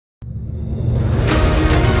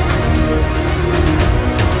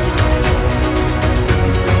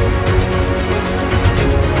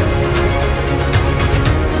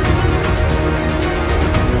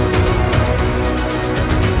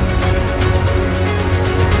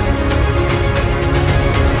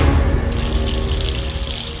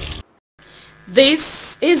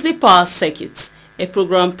This is the Power Circuit, a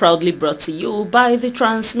program proudly brought to you by the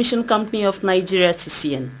Transmission Company of Nigeria,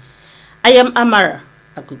 TCN. I am Amara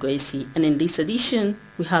Agugoisi, and in this edition,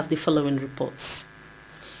 we have the following reports.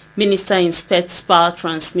 Minister inspects power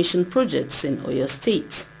transmission projects in Oyo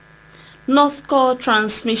State. North Core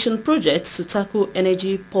transmission projects to tackle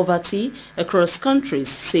energy poverty across countries,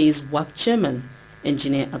 says WAP Chairman,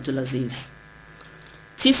 Engineer Abdulaziz.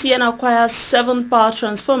 TCN acquires 7 power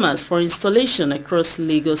transformers for installation across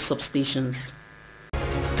Lagos substations.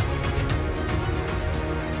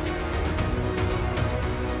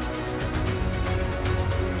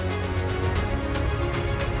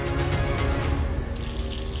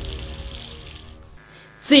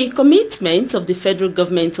 The commitment of the federal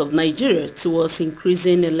government of Nigeria towards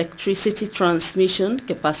increasing electricity transmission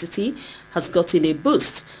capacity has gotten a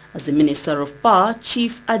boost as the Minister of Power,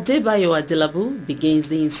 Chief Adebayo Adelabu, begins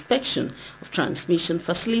the inspection of transmission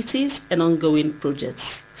facilities and ongoing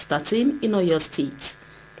projects, starting in Oyo State.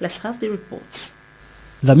 Let's have the reports.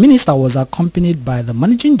 The Minister was accompanied by the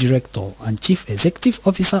Managing Director and Chief Executive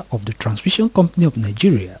Officer of the Transmission Company of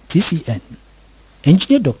Nigeria, TCN,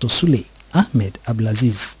 Engineer Dr. Sule Ahmed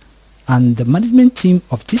Abdulaziz, and the management team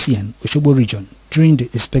of TCN Osogbo region during the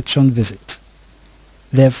inspection visit.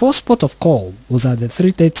 Their first port of call was at the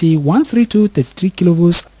 330-132-33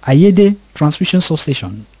 kV Ayede transmission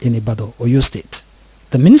substation in Ibadan, Oyo State.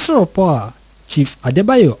 The Minister of Power, Chief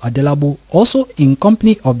Adebayo Adelabu, also in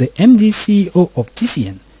company of the MD CEO of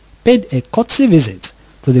TCN, paid a courtesy visit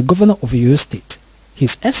to the Governor of Oyo State,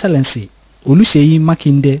 His Excellency Oluseyi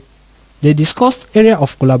Makinde. They discussed area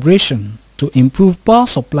of collaboration to improve power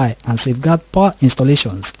supply and safeguard power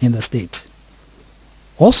installations in the state.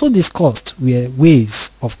 Also discussed were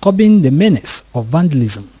ways of curbing the menace of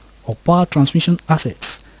vandalism of power transmission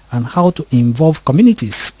assets and how to involve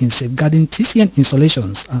communities in safeguarding TCN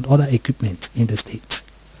installations and other equipment in the state.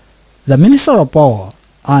 The Minister of Power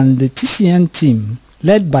and the TCN team,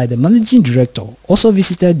 led by the Managing Director, also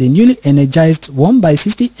visited the newly energized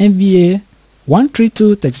 1x60 MVA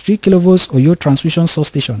 132-33 kV Oyo transmission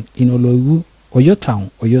substation in Olowu, Oyo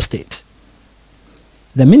Town, Oyo State.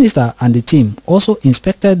 The Minister and the team also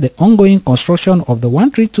inspected the ongoing construction of the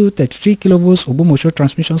 132-33 kV Ogbomosho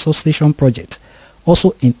transmission substation project,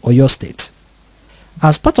 also in Oyo State.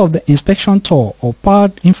 As part of the inspection tour of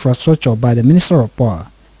power infrastructure by the Minister of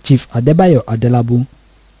Power, Chief Adebayo Adelabu,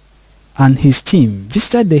 and his team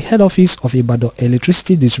visited the head office of Ibadan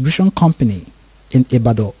Electricity Distribution Company in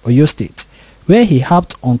Ibadan, Oyo State, where he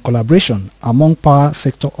harped on collaboration among power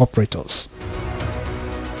sector operators.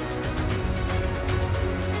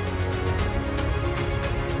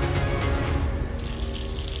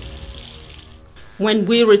 When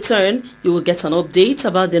we return, you will get an update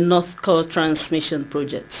about the North Core transmission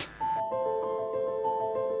projects.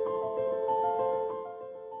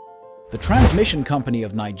 The Transmission Company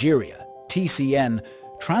of Nigeria, TCN,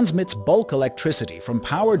 transmits bulk electricity from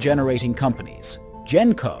power generating companies,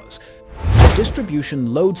 GenCos,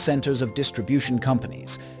 distribution load centers of distribution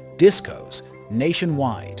companies, DISCOs,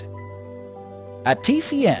 nationwide. At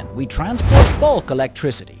TCN, we transport bulk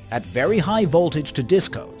electricity at very high voltage to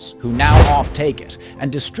DISCOs, who now off-take it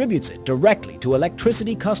and distributes it directly to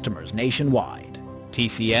electricity customers nationwide.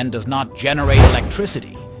 TCN does not generate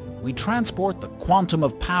electricity. We transport the quantum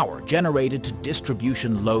of power generated to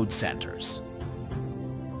distribution load centers.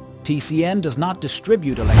 TCN does not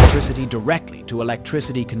distribute electricity directly to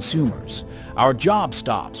electricity consumers. Our job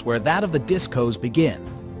stops where that of the DISCOs begin.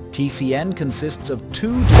 TCN consists of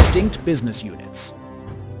 2 distinct business units: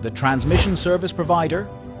 the Transmission Service Provider,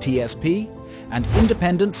 TSP, and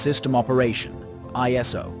Independent System Operation,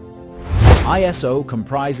 ISO. ISO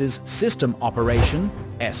comprises System Operation,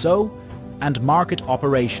 SO, and Market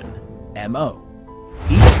Operation, MO.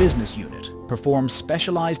 Each business unit performs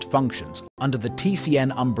specialized functions under the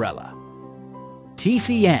TCN umbrella.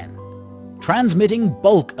 TCN, transmitting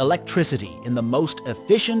bulk electricity in the most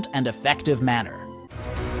efficient and effective manner.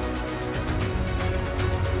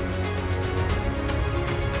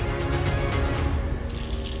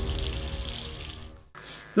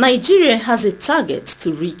 Nigeria has a target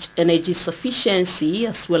to reach energy sufficiency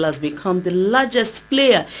as well as become the largest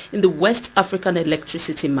player in the West African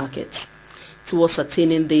electricity market. Towards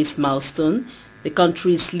attaining this milestone, the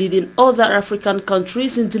country is leading other African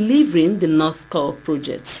countries in delivering the North Core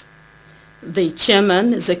projects. The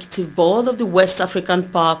Chairman, Executive Board of the West African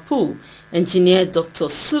Power Pool, Engineer Dr.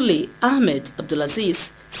 Sule Ahmed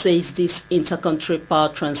Abdulaziz, says this inter-country power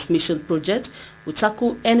transmission project will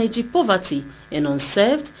tackle energy poverty in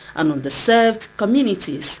unserved and underserved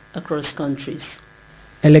communities across countries.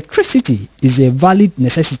 Electricity is a valid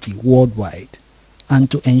necessity worldwide, and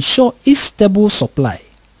to ensure its stable supply,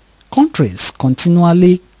 countries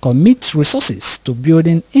continually commit resources to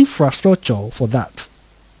building infrastructure for that.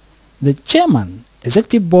 The Chairman,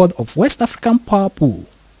 Executive Board of West African Power Pool,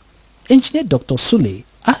 Engineer Dr. Sule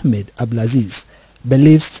Ahmed Abdulaziz,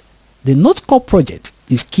 believes the North Core project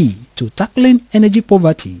is key to tackling energy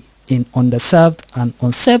poverty in underserved and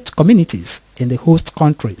unserved communities in the host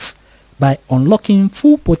countries by unlocking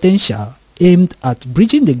full potential aimed at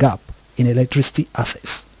bridging the gap in electricity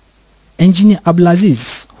access. Engineer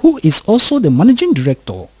Abdulaziz, who is also the Managing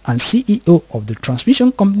Director and CEO of the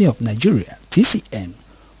Transmission Company of Nigeria, TCN,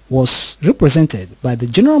 was represented by the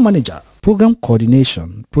General Manager, Program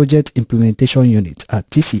Coordination, Project Implementation Unit at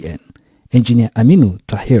TCN, Engineer Aminu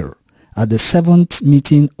Tahir, at the 7th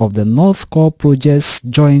meeting of the North Core Projects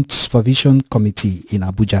Joint Supervision Committee in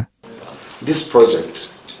Abuja. This project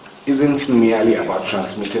isn't merely about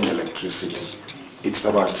transmitting electricity. It's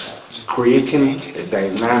about creating a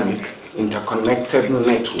dynamic, interconnected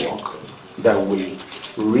network that will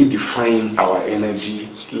redefine our energy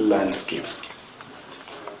landscape.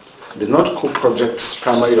 The North Core project's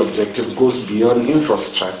primary objective goes beyond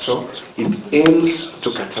infrastructure. It aims to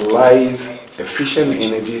catalyze efficient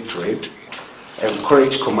energy trade,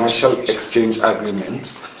 encourage commercial exchange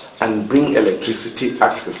agreements, and bring electricity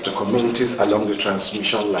access to communities along the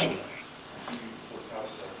transmission line.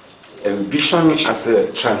 Envisioned as a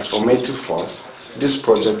transformative force, this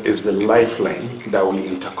project is the lifeline that will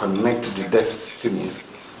interconnect the destinies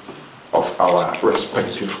of our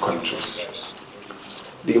respective countries.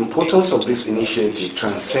 The importance of this initiative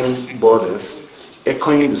transcends borders,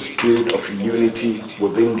 echoing the spirit of unity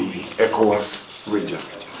within the ECOWAS region.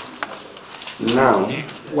 Now,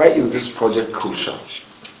 why is this project crucial?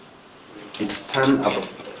 It stands at the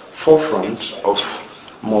forefront of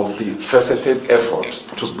multifaceted effort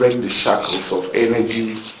to break the shackles of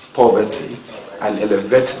energy poverty and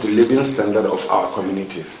elevate the living standard of our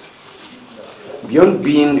communities. Beyond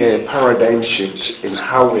being a paradigm shift in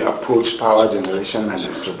how we approach power generation and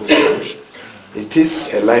distribution, it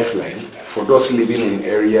is a lifeline for those living in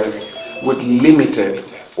areas with limited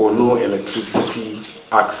or no electricity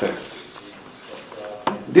access.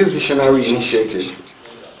 This visionary initiative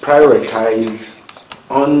prioritized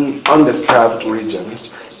underserved regions,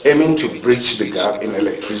 aiming to bridge the gap in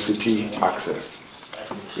electricity access.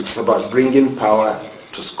 It's about bringing power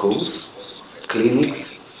to schools,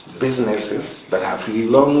 clinics, businesses that have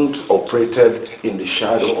long operated in the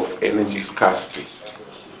shadow of energy scarcity.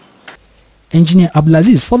 Engineer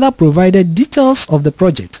Abdulaziz further provided details of the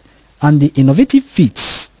project and the innovative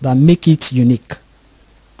feats that make it unique.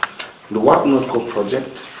 The WAP North Core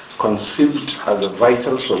project, conceived as a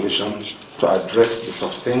vital solution to address the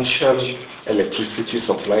substantial electricity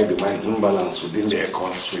supply-demand imbalance within the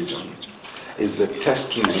ECOWAS region, is a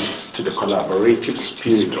testament to the collaborative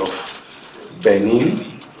spirit of Benin,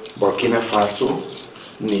 Burkina Faso,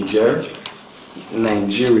 Niger,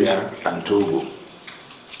 Nigeria, and Togo.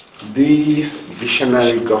 These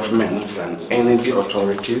visionary governments and energy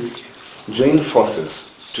authorities joined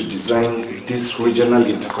forces to design this regional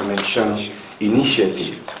interconnection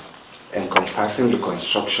initiative encompassing the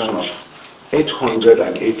construction of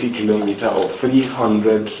 880 km of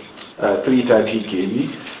 330 kV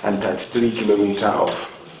and 33 km of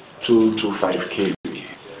 225 kV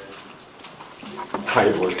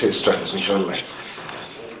high voltage transmission line.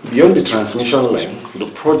 Beyond the transmission line, the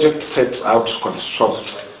project sets out to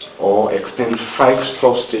construct or extend 5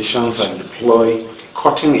 substations and deploy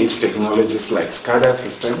cutting-edge technologies like SCADA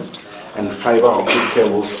systems and fiber optic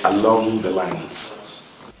cables along the lines.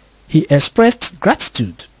 He expressed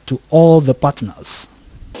gratitude to all the partners.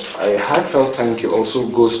 A heartfelt thank you also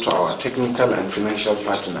goes to our technical and financial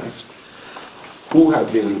partners who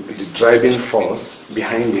have been the driving force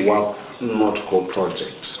behind the WAP North Core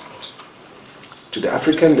project. To the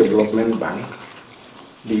African Development Bank,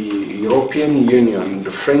 the European Union,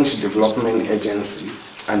 the French Development Agency,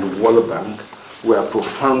 and the World Bank, we are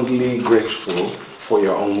profoundly grateful for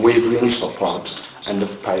your unwavering support and the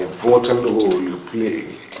pivotal role you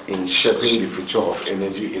play in shaping the future of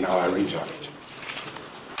energy in our region.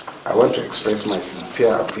 I want to express my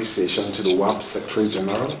sincere appreciation to the WAP Secretary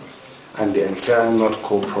General and the entire North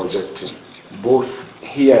Core project team, both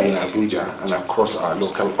here in Abuja and across our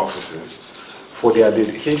local offices, for their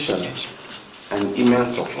dedication and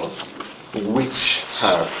immense support, which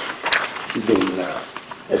have been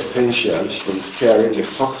essential in steering the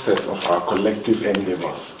success of our collective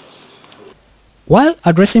endeavors. While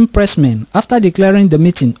addressing pressmen after declaring the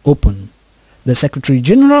meeting open, the Secretary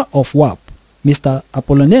General of WAP, Mr.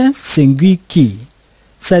 Apollinaire Sengui-Ki,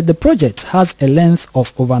 said the project has a length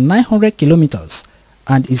of over 900 kilometers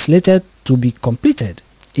and is slated to to be completed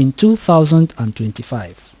in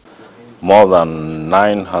 2025. More than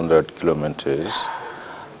 900 kilometers.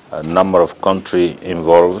 A number of countries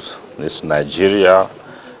involved. This Nigeria,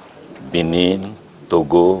 Benin,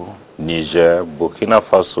 Togo, Niger, Burkina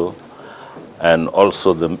Faso, and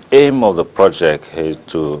also the aim of the project is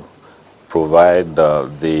to provide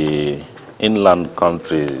the inland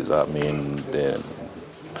countries, the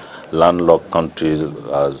landlocked countries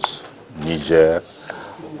as Niger,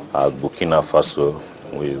 as Burkina Faso,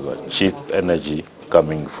 with cheap energy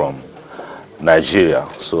coming from Nigeria.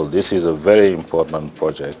 So this is a very important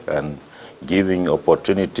project and giving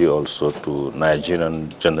opportunity also to Nigerian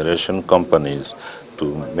generation companies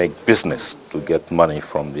to make business, to get money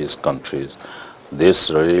from these countries.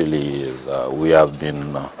 This really, we have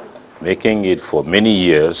been making it for many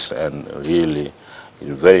years, and really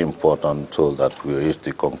it's very important so that we reach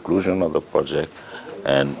the conclusion of the project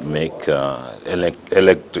and make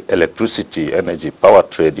electricity, energy, power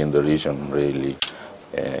trade in the region really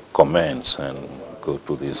commence and go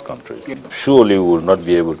to these countries. Surely we will not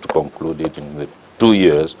be able to conclude it in the 2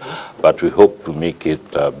 years, but we hope to make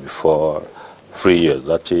it before 3 years.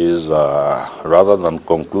 That is, rather than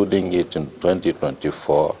concluding it in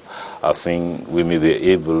 2024, I think we may be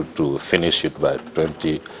able to finish it by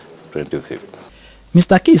 2025.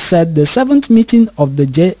 Mr. Key said the 7th meeting of the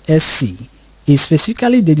JSC is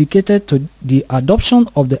specifically dedicated to the adoption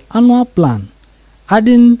of the annual plan,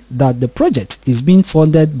 adding that the project is being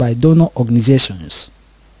funded by donor organizations.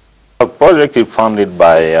 The project is funded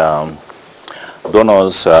by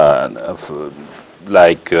donors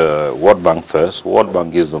like World Bank first. World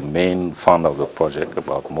Bank is the main fund of the project,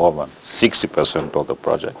 about more than 60% of the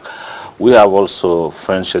project. We have also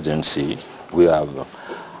French agency, we have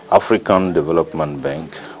African Development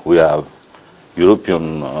Bank, we have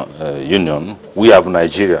European Union, we have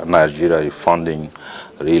Nigeria. Nigeria is funding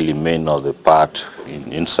really main of the part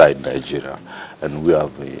inside Nigeria, and we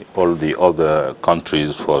have all the other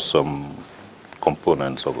countries for some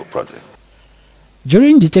components of the project.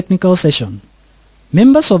 During the technical session,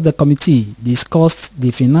 members of the committee discussed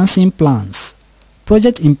the financing plans,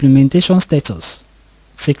 project implementation status,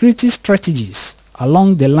 security strategies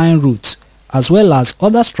along the line route, as well as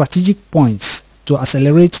other strategic points to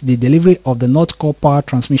accelerate the delivery of the North Core Power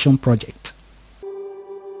Transmission Project.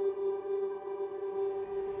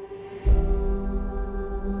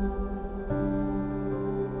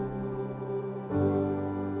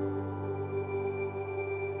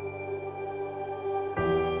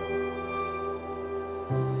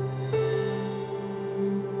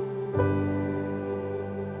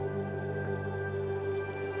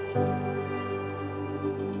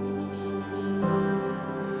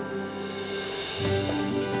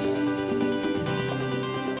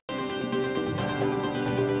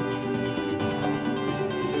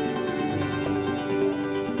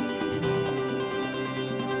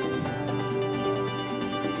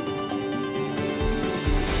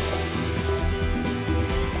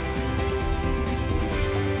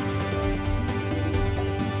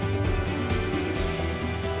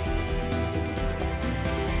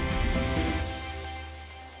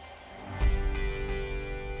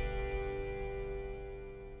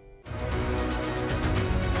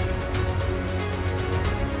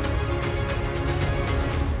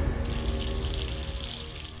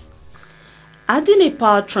 Adding a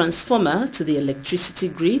power transformer to the electricity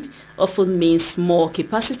grid often means more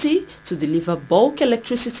capacity to deliver bulk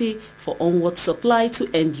electricity for onward supply to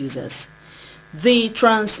end users. The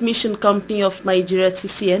Transmission Company of Nigeria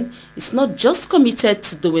 (TCN) is not just committed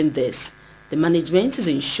to doing this. The management is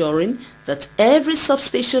ensuring that every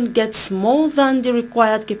substation gets more than the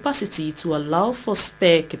required capacity to allow for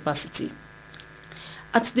spare capacity.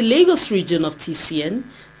 At the Lagos region of TCN,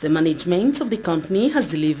 the management of the company has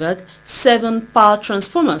delivered 7 power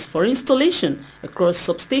transformers for installation across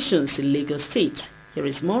substations in Lagos State. Here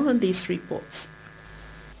is more on these reports.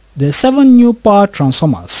 The 7 new power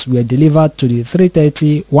transformers were delivered to the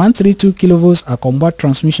 330-132 kV Akomba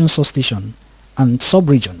transmission substation and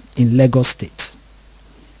sub-region in Lagos State.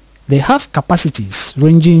 They have capacities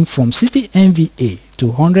ranging from 60 MVA to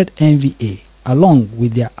 100 MVA along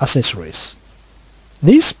with their accessories.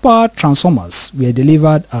 These power transformers were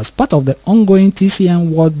delivered as part of the ongoing TCN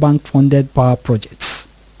World Bank funded power projects.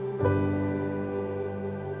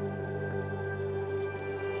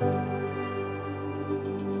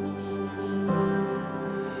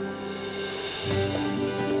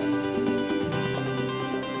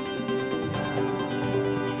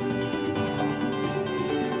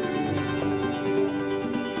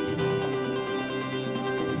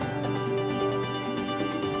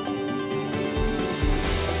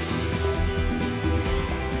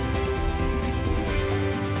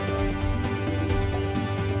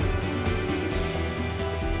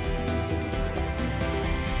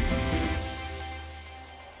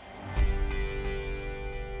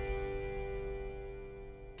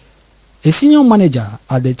 A senior manager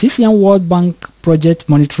at the TCN World Bank Project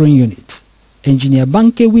Monitoring Unit, Engineer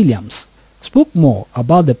Banke Williams, spoke more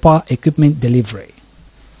about the power equipment delivery.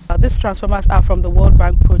 These transformers are from the World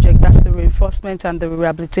Bank project. That's the reinforcement and the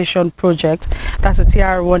rehabilitation project. That's the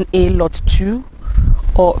TR1A Lot 2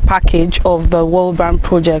 or package of the World Bank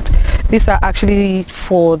project. These are actually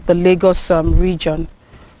for the Lagos region.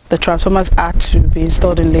 The transformers are to be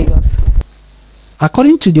installed in Lagos.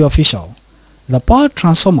 According to the official, the power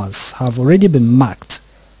transformers have already been marked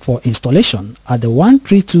for installation at the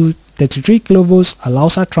 132 33 kV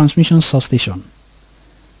Alausa transmission substation,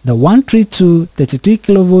 the 132 33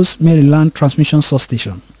 kV Maryland transmission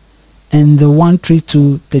substation, and the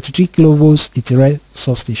 132 33 kV Itire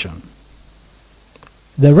substation.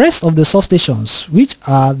 The rest of the substations, which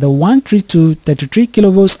are the 132 33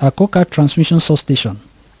 kV Akoka transmission substation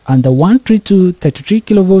and the 132 33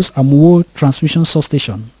 kV Amuwo transmission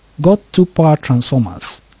substation, got 2 power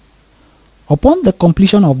transformers. Upon the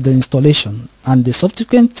completion of the installation and the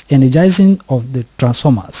subsequent energizing of the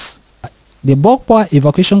transformers, the bulk power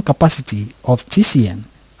evacuation capacity of TCN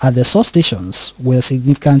at the substations will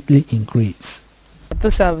significantly increase.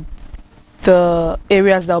 Those are the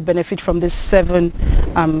areas that will benefit from these 7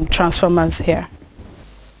 transformers here.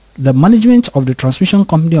 The management of the Transmission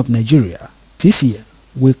Company of Nigeria, TCN,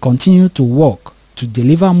 will continue to work to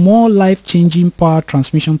deliver more life-changing power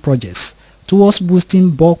transmission projects towards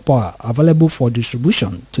boosting bulk power available for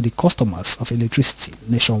distribution to the customers of electricity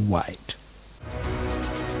nationwide.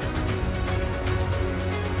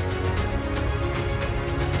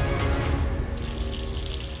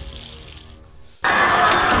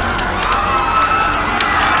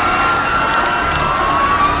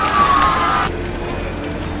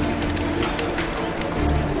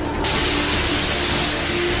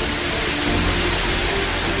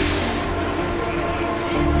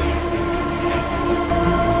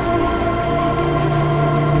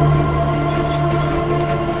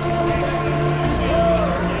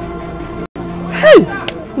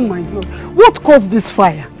 Oh my God, what caused this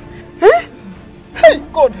fire? Eh? Hey,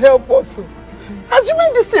 God help us.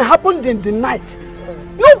 Assuming this thing happened in the night,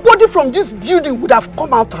 nobody from this building would have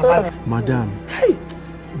come out alive. Madam, hey,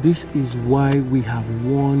 this is why we have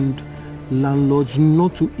warned landlords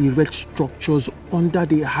not to erect structures under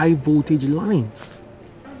the high voltage lines.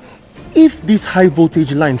 If this high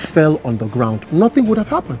voltage line fell on the ground, nothing would have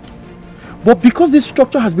happened. But because this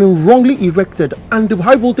structure has been wrongly erected and the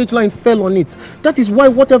high voltage line fell on it, that is why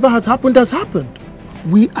whatever has happened has happened.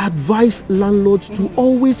 We advise landlords to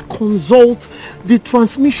always consult the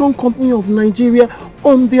Transmission Company of Nigeria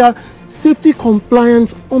on their safety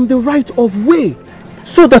compliance on the right of way,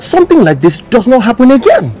 so that something like this does not happen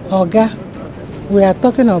again. Oga, we are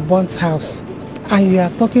talking of burnt house and you are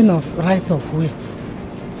talking of right of way.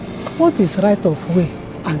 What is right of way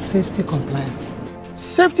and safety compliance?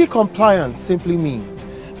 Safety compliance simply means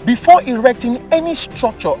before erecting any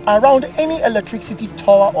structure around any electricity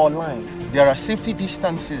tower or line, there are safety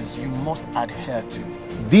distances you must adhere to.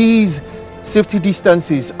 These safety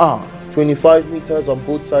distances are 25 meters on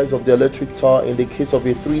both sides of the electric tower in the case of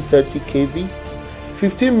a 330 kV,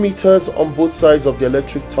 15 meters on both sides of the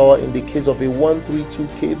electric tower in the case of a 132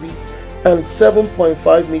 kV, and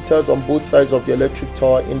 7.5 meters on both sides of the electric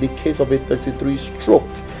tower in the case of a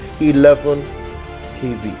 33/11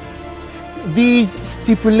 kV. These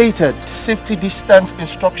stipulated safety distance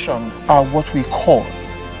instructions are what we call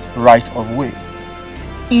right of way.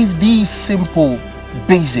 If these simple,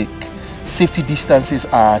 basic safety distances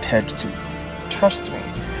are adhered to, trust me,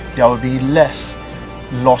 there will be less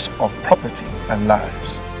loss of property and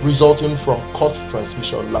lives resulting from cut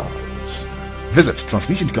transmission lines. Visit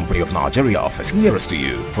Transmission Company of Nigeria office nearest to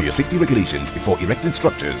you for your safety regulations before erecting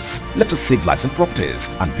structures. Let us save lives and properties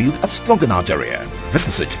and build a stronger Nigeria. This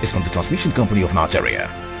message is from the Transmission Company of Nigeria,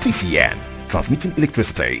 TCN, transmitting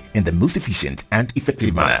electricity in the most efficient and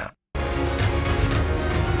effective manner.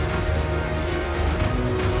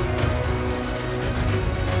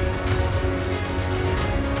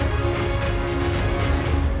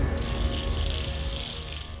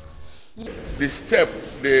 The step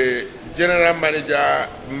the General Manager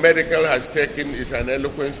Medical has taken is an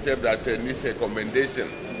eloquent step that needs a commendation.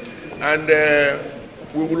 And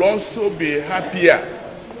we will also be happier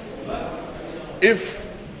if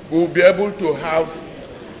we will be able to have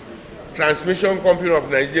Transmission Company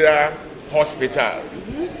of Nigeria Hospital.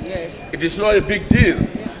 Yes. It is not a big deal.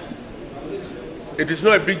 It is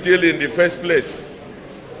not a big deal in the first place.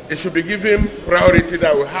 It should be given priority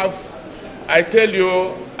that we have. I tell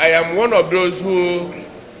you, I am one of those who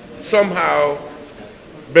somehow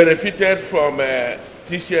benefited from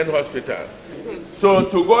TCN Hospital. So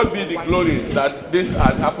to God be the glory that this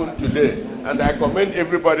has happened today. And I commend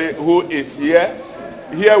everybody who is here.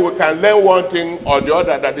 Here we can learn one thing or the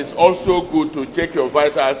other that is also good to check your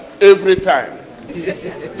vitals every time.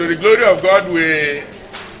 To the glory of God, we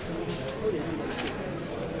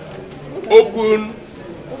open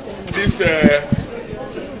this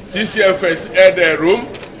TCN First Aid room.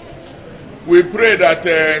 We pray that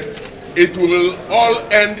it will all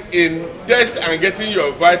end in test and getting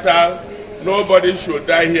your vital. Nobody should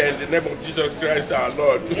die here in the name of Jesus Christ our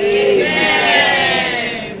Lord.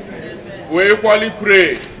 Amen. We equally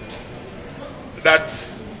pray that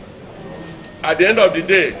at the end of the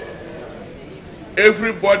day,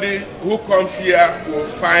 everybody who comes here will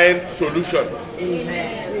find solution.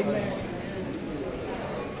 Amen.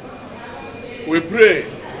 We pray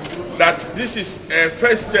that this is a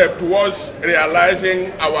first step towards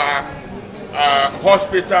realizing our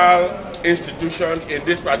hospital institution in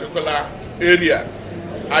this particular area.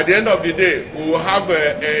 At the end of the day, we will have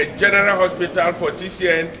a general hospital for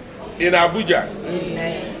TCN in Abuja.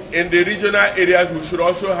 Amen. In the regional areas, we should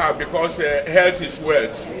also have, because health is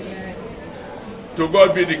wealth. Amen. To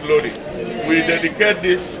God be the glory. Amen. We dedicate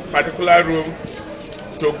this particular room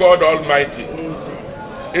to God Almighty.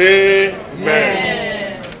 Amen. Amen.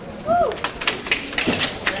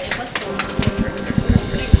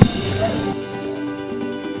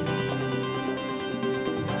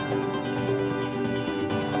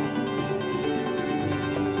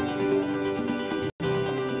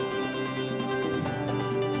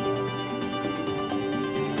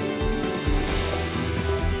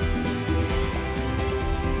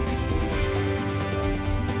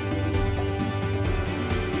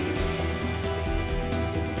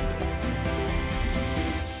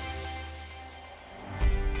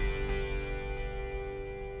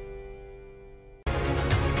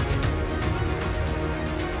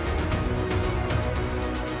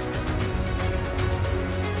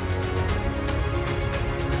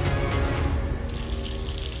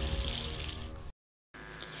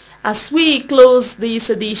 As we close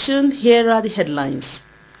this edition, here are the headlines.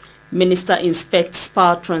 Minister inspects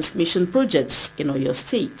power transmission projects in Oyo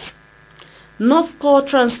State. North Core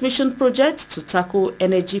transmission project to tackle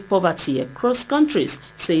energy poverty across countries,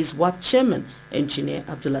 says WAP chairman, Engineer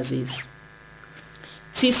Abdulaziz.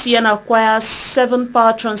 TCN acquires 7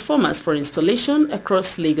 power transformers for installation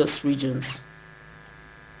across Lagos regions.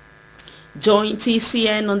 Join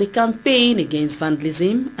TCN on the campaign against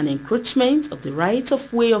vandalism and encroachment of the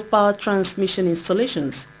right-of-way of power transmission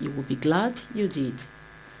installations. You will be glad you did.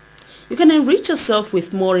 You can enrich yourself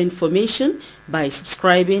with more information by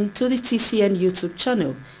subscribing to the TCN YouTube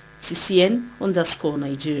channel,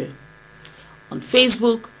 TCN_Nigeria. On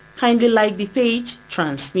Facebook, kindly like the page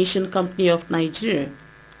Transmission Company of Nigeria.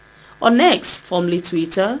 On X, formerly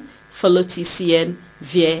Twitter, follow TCN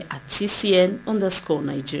via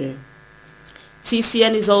 @TCN_Nigeria.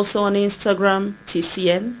 TCN is also on Instagram,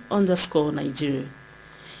 TCN_Nigeria.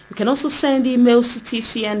 You can also send emails to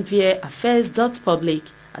TCN via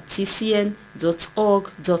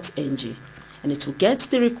affairs.public@tcn.org.ng and it will get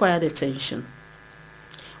the required attention.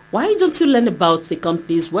 Why don't you learn about the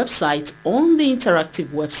company's website on the interactive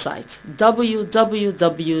website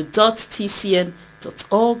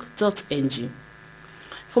www.tcn.org.ng?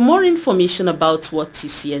 For more information about what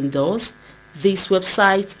TCN does, this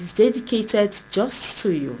website is dedicated just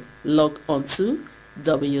to you. Log on to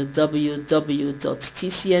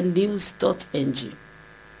www.tcnnews.ng.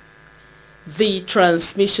 The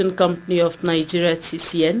Transmission Company of Nigeria,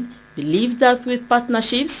 TCN, believes that with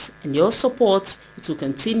partnerships and your support, it will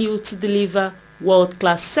continue to deliver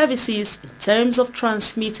world-class services in terms of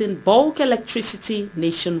transmitting bulk electricity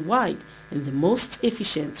nationwide in the most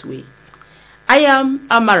efficient way. I am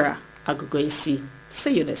Amara Agogoisi.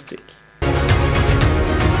 See you next week.